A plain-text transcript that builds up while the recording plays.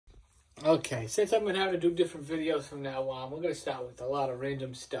Okay, since I'm going to have to do different videos from now on, we're going to start with a lot of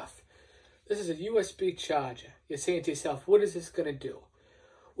random stuff. This is a USB charger. You're saying to yourself, what is this going to do?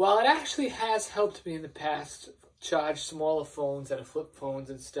 Well, it actually has helped me in the past charge smaller phones that are flip phones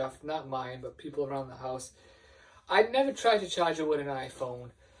and stuff. Not mine, but people around the house. I never tried to charge it with an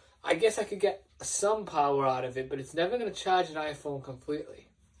iPhone. I guess I could get some power out of it, but it's never going to charge an iPhone completely.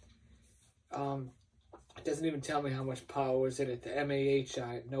 It doesn't even tell me how much power is in it, the MAH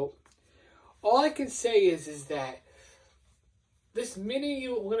on it. Nope. All I can say is that this we're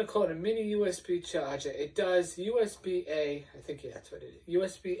going to call it a mini USB charger. It does USB-A, I think that's what it is,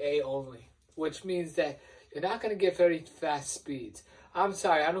 USB-A only, which means that you're not going to get very fast speeds. I'm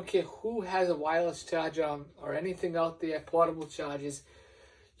sorry, I don't care who has a wireless charger or anything out there, portable chargers,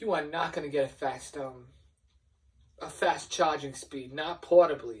 you are not going to get a fast charging speed, not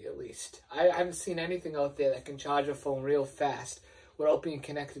portably at least. I haven't seen anything out there that can charge a phone real fast without being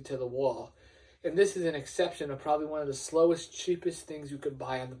connected to the wall. And this is an exception of probably one of the slowest, cheapest things you could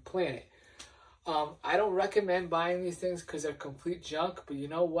buy on the planet. I don't recommend buying these things because they're complete junk, but you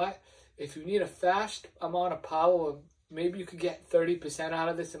know what? If you need a fast amount of power, maybe you could get 30% out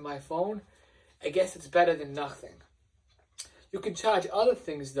of this in my phone. I guess it's better than nothing. You can charge other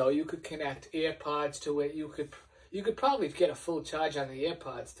things though. You could connect AirPods to it. You could probably get a full charge on the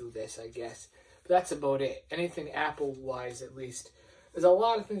AirPods through this, I guess. But that's about it. Anything Apple-wise, at least. There's a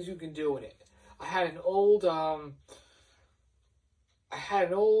lot of things you can do with it. I had an old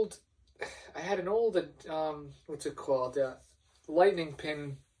what's it called? Lightning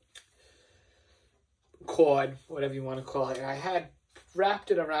pin cord, whatever you want to call it. And I had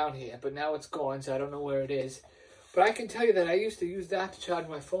wrapped it around here, but now it's gone, so I don't know where it is. But I can tell you that I used to use that to charge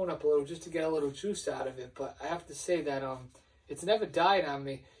my phone up a little, just to get a little juice out of it. But I have to say that it's never died on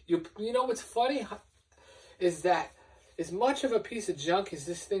me. You know what's funny is that as much of a piece of junk as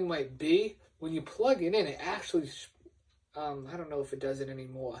this thing might be, when you plug it in, it actually, I don't know if it does it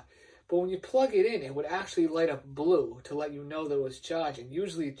anymore, but when you plug it in, it would actually light up blue to let you know that it was charging.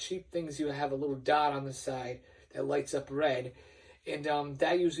 Usually cheap things, you have a little dot on the side that lights up red, and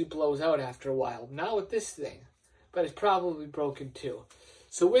that usually blows out after a while. Not with this thing, but it's probably broken too.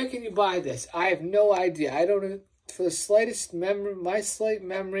 So where can you buy this? I have no idea. I don't, for the slightest memory, my slight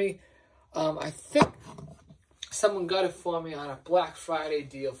memory, I think someone got it for me on a Black Friday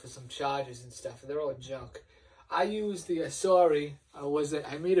deal for some chargers and stuff. They're all junk. I used the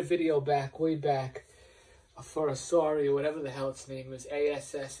I made a video way back for Asori or whatever the hell its name was,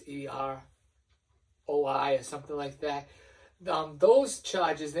 ASSEROI or something like that. Those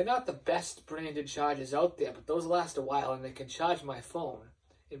chargers, they're not the best branded chargers out there, but those last a while and they can charge my phone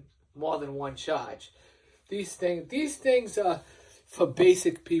in more than one charge. These things are for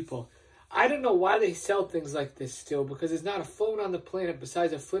basic people. I don't know why they sell things like this still, because there's not a phone on the planet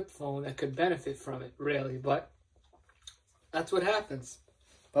besides a flip phone that could benefit from it, really. But that's what happens.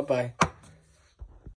 Bye-bye.